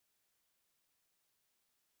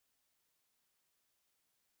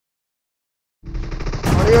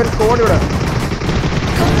ഒരു സ്കോഡ് ഇവിടെ.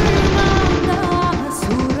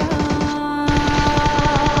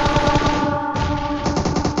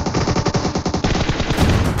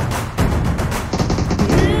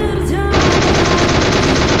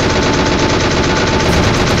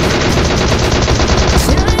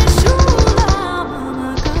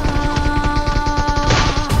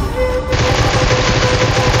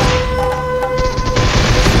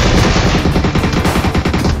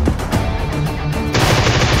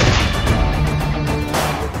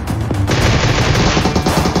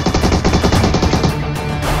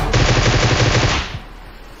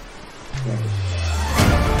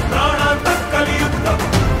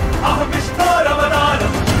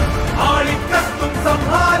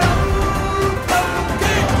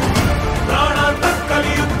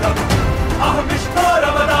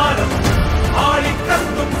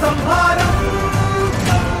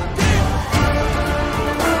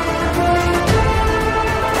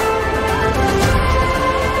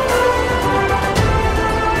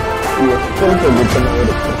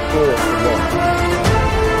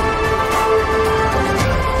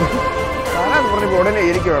 ഉടനെ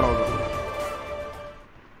എനിക്ക് വേണോ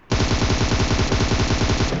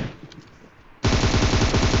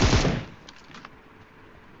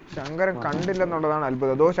ശങ്കരൻ കണ്ടില്ലെന്നുള്ളതാണ്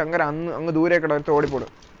അത്ഭുതം. അതോ ശങ്കരൻ അങ്ങ് ദൂരേക്കട ഓടിപ്പോടും.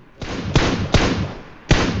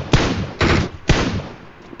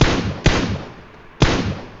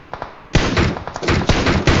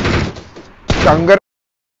 ശങ്കർ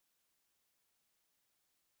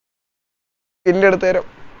ഇല്ലെടുത്ത് തരാം.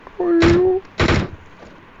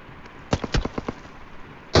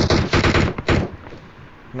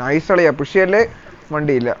 നൈസ് കളിയാ. പുഷിയല്ലേ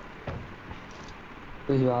വണ്ടിയില്ല.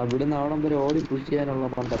 അവിടുന്ന് അവിടം വരെ ഓടി പുഷ് ചെയ്യാനുള്ള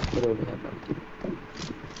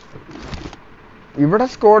ഇവിടെ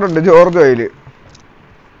സ്കോഡ് ഉണ്ട് ജോർജോയില്.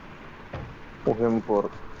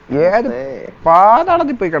 ഏത്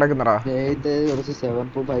പാതാളത്തിൽ പോയി കിടക്കുന്നടാ.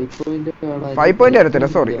 5 പോയിന്റ് വരത്തില്ല,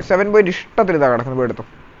 സോറി 7 പോയിന്റ് ഇഷ്ടത്തിൽ ഇതാ കിടക്കുന്നത്. എടുത്തു.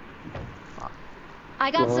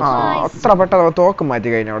 അത്ര പെട്ടെന്ന് തോക്ക് മാറ്റി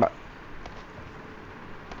കഴിഞ്ഞ അവിടെ.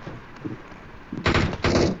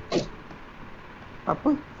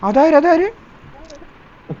 അതാര്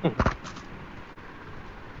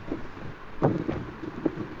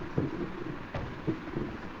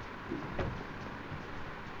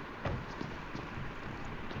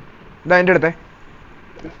ഇതാ എന്റെ അടുത്തേ.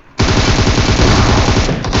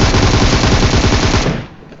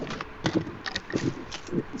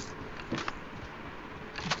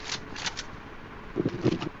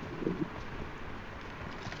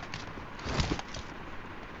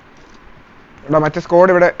 മറ്റേ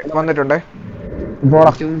സ്കോഡ് ഇവിടെ വന്നിട്ടുണ്ടേ.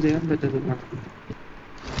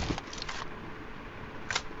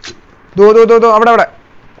 അവിടെ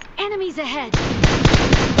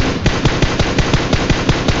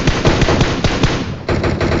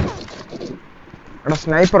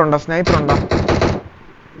സ്നൈപ്പർ ഉണ്ടോ?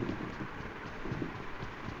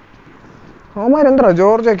 അവന്മാരെന്താ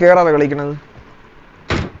ജോർജ കേറാതെ കളിക്കണത്?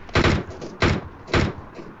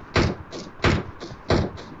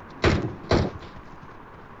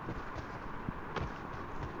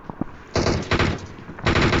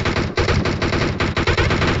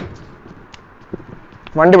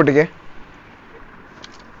 വണ്ടി പൊട്ടിക്കേ.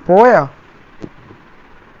 പോയാ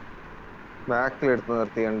ബാക്കിലെടുത്ത്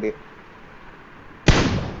നിർത്തി വണ്ടി.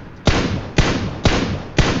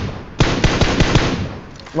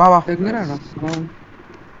 വാ എങ്ങനെയാണോ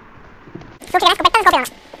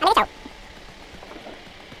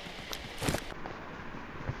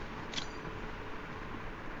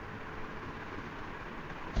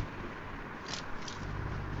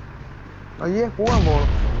അയ്യേ പോവാൻ പോണം.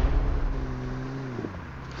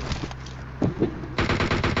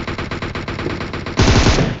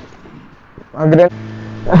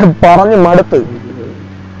 പറഞ്ഞു മടുത്ത്.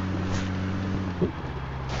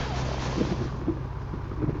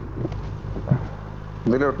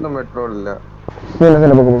 ഇതിലൊട്ടും പെട്രോൾ ഇല്ല.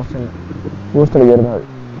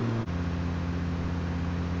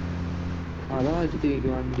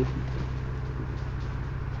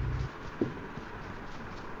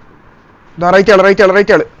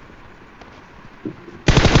 റൈറ്റ് ആള്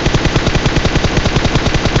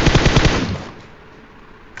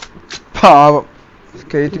പാവം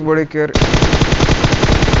സ്കേറ്റിംഗ് ബോർഡിൽ കയറി.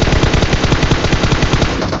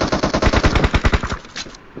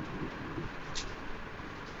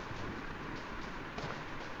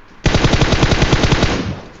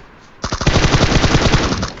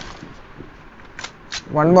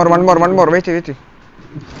 One more. Wait.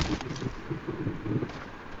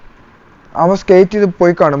 അവൻ സ്കേറ്റ് ചെയ്ത്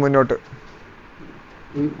പോയി കാണും മുന്നോട്ട്.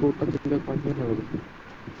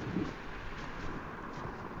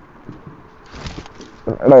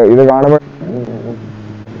 എടാ ഇത് കാണുമ്പോ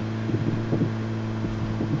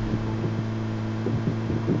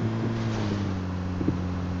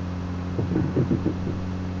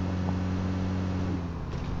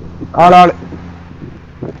ആളാള്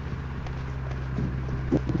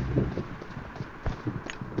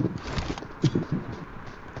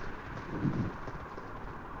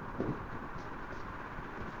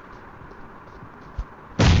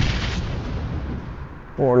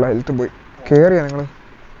ഉള്ള ഹെൽത്ത് പോയി. കേറിയാ നിങ്ങള്?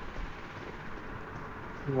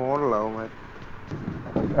 മോളിലാവും.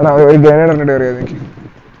 എടാ ഒരു ഗ്രനേഡ് ഇട്ടിട്ട് കയറിയാ എനിക്ക്.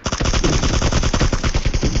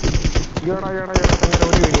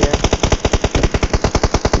 ഒരു വീഡിയോ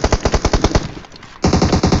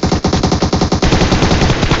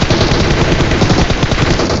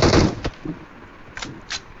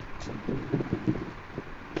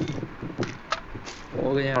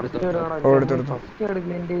ഞാൻ എടുത്തു. എടുത്തെടുത്തു.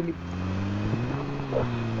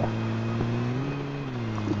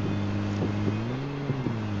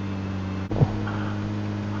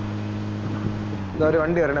 ഒരു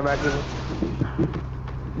വണ്ടി വരണേ ബാക്കിൽ നിന്ന്.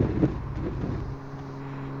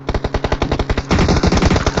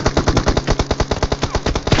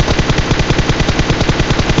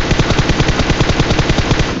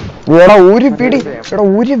 എടാ ഒരു പിടി, എടാ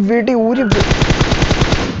ഒരു വെടി,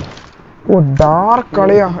 ഓ ഡാർക്ക്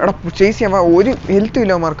കളിയാ. എടാ ചേസ് ചെയ്യാൻ ഒരു ഹെൽത്തും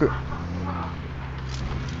ഇല്ല അവന്മാർക്ക്.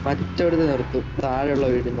 മറ്റടുത്ത് നിർത്തും താഴെയുള്ള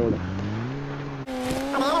വീടിന്റെ കൂടെ.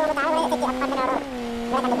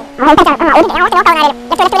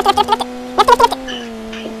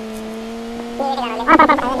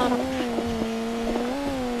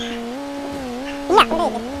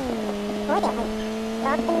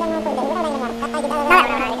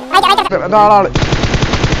 അതാളാള്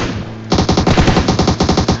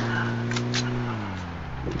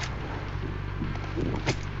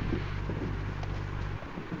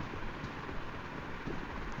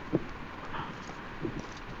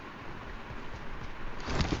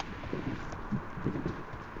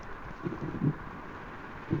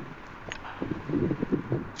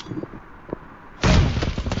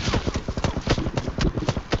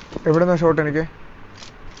എവിടുന്ന ഷോട്ട്? എനിക്ക്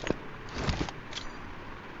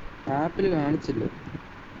ആപ്പിൽ കാണിച്ചില്ല.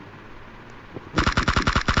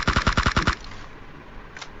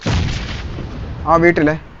 ആ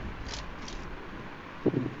വീട്ടിലെ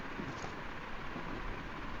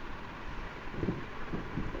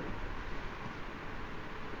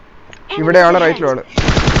ഇവിടെ ആള്, റൈറ്റിലും ആള്.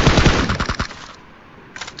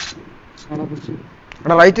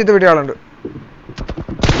 എടാ റൈറ്റ് ചെയ്ത് വീട്ടിൽ ആളുണ്ട്.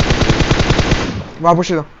 വാ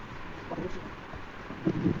പുഷ് ചെയ്തോ.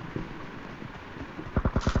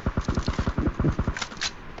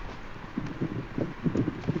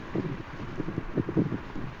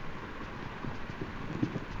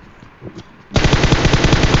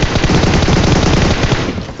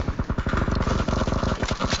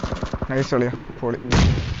 നൈസ് കളിയാ, പൊളി.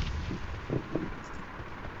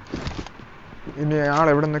 ഇനി ആൾ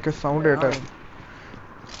എവിടെ നിന്നൊക്കെ സൗണ്ട് കേട്ടായിരുന്നു.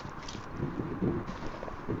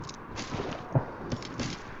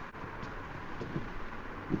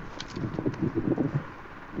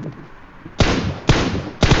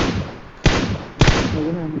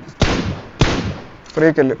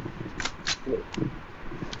 ഫ്രീക്കല്ല്.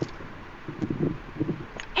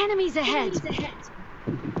 Enemies ahead.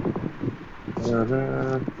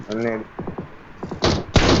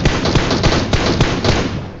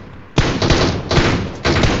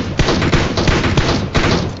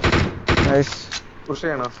 നൈസ്. പുഷ്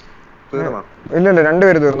ചെയ്യണോ? തീർന്നോ? ഇല്ല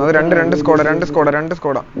രണ്ടുപേര് തീർന്നു. അത് രണ്ട്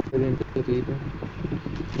സ്കോഡാ.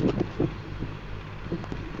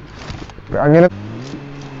 അങ്ങനെ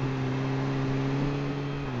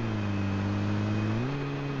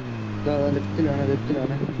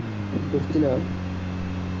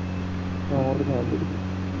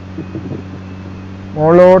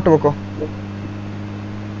മുകളിലോട്ട് വെക്കോ.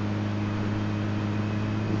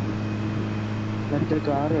 മറ്റേ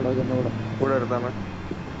കാർ കിടക്കുന്ന കൂടെ എടുത്താമേ.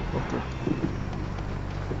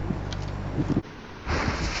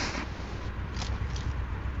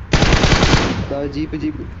 ജീപ്പ്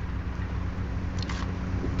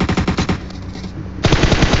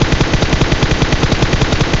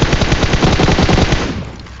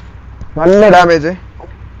നല്ല ഡാമേജ്.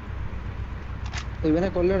 ഇവനെ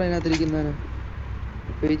കൊല്ലട അതിനകത്തിരിക്കുന്നവന്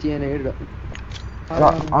വെയിറ്റ് ചെയ്യാൻ എഴുതാം.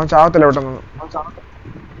 അവൻ ചാവത്തില്ല പെട്ടെന്ന്.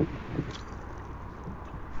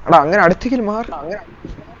 എടാ അങ്ങനെ അടുത്തേക്ക് മാറി.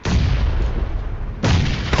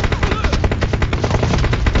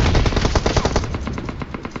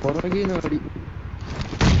 പുറകീന്ന് അടി.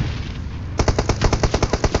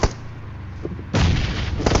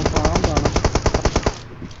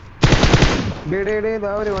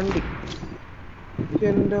 ഒരു വണ്ടി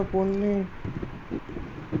എന്റെ പൊന്നെ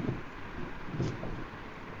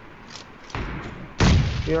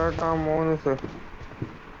ചേട്ടാ മോനുസ്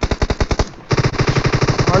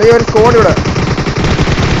അളിയ ഒരു സ്കോഡ് ഇവിടെ.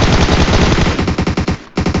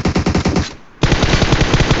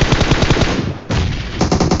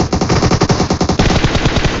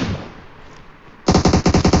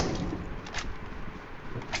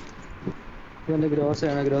 ഗ്രോസ്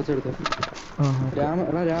ആണ്, ഗ്രോസ് എടുത്തു.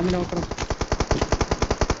 രാമനെ നോക്കണം.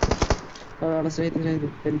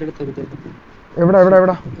 എന്റെ അടുത്ത് എടുത്ത്. എവിടെ എവിടെ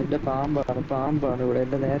എവിടെ? എന്റെ പാമ്പാണ് ഇവിടെ,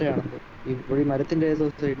 എന്റെ നേരെയാണ്. ഇവിടെ മരത്തിന്റെ ഏതോ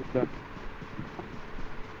സൈഡിലാണ്.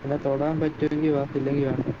 എന്നെ തൊടാൻ പറ്റുമെങ്കിൽ വാ, ഇല്ലെങ്കിൽ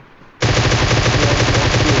വേണം.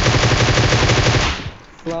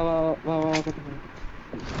 വാ വാ വാ വാ വാ.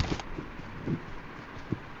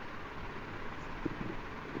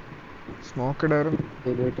 സ്മോക്ക് ഇടായിരുന്നു.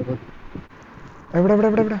 എവിടെ എവിടെ എവിടെ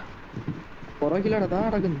എവിടെ എവിടെ പുറകിലാണ് താ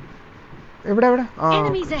നടക്കുന്നു. എവിടെ എവിടെ? ആ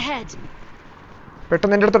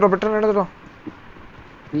പെട്ടെന്ന് എന്റെ അടുത്തോട്ടോ, പെട്ടെന്ന് എന്റെ അടുത്തോട്ടോ.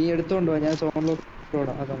 നീ എടുത്തോണ്ടോ, ഞാൻ സോണിലോട്ട്.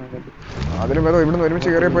 അതാണ് കണ്ടു. അതിലും വേദം ഇവിടുന്ന് ഒരുമിച്ച്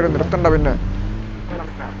കയറിയപ്പോ നിർത്തണ്ട. പിന്നെ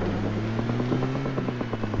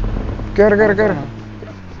കേറ് കേറ് കേറ്.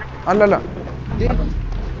 അല്ലല്ല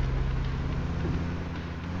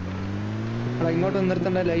ഇങ്ങോട്ട്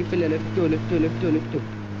നിർത്തണ്ട, ലൈഫില്ല. ലെഫ്റ്റോ ലെഫ്റ്റോ ലെഫ്റ്റോ ലെഫ്റ്റോ.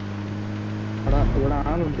 എടാ ഇവിടെ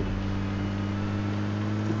ആളുണ്ട്.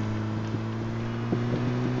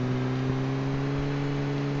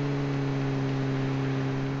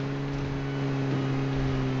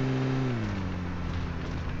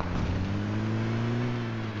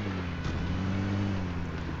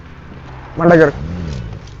 മണ്ട കയറി.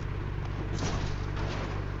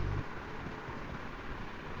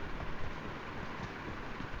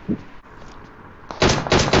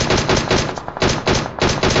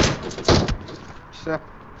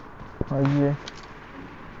 അയ്യേ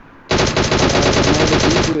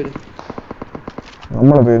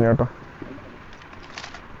നമ്മളത് കഴിഞ്ഞു കേട്ടോ.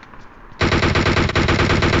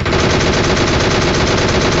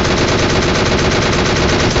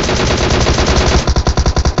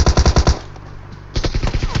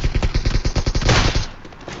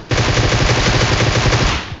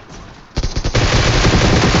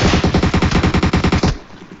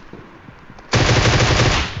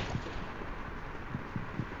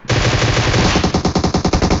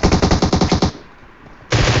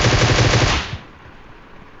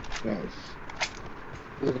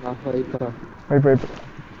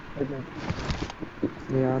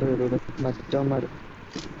 മറ്റന്മാര്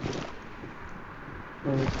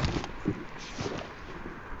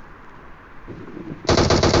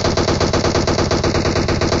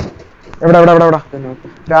എവിടെ എവിടെ എവിടെ എവിടെ?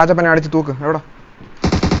 രാജപ്പനെ അടിച്ച് തൂക്ക്. എവിടെ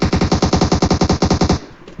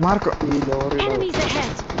മാർക്ക്?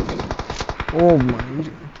 Oh my.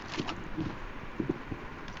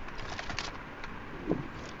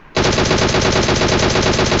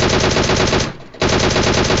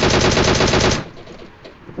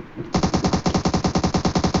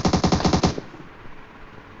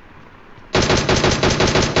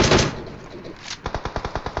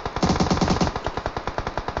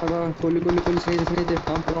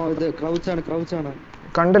 ക്രൗച്ചാണ്.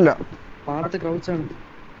 കണ്ടില്ല. പാടത്ത് ക്രൗച്ചാണ്.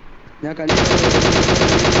 ഞാൻ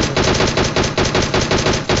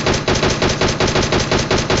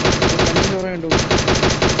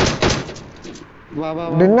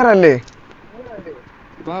ഡിന്നർ അല്ലേ?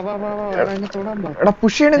 എടാ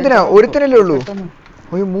പുഷ് ചെയ്യണ എന്തിനാ? ഒരുത്തനല്ലേ ഉള്ളൂ.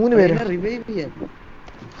 ഒരു 3 പേര്.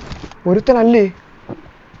 ഒരുത്തനല്ലേ?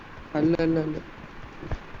 അല്ല അല്ല അല്ല,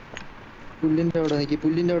 പുല്ലിന്റെ അവിടെ നിൽക്കി.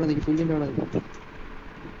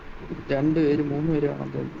 2 പേര് 3 പേര് കാണാൻ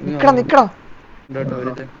തോന്നുന്നു. നിക്കടാ. കേട്ടോ,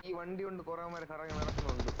 ഈ വണ്ടി കൊണ്ട് കുറെ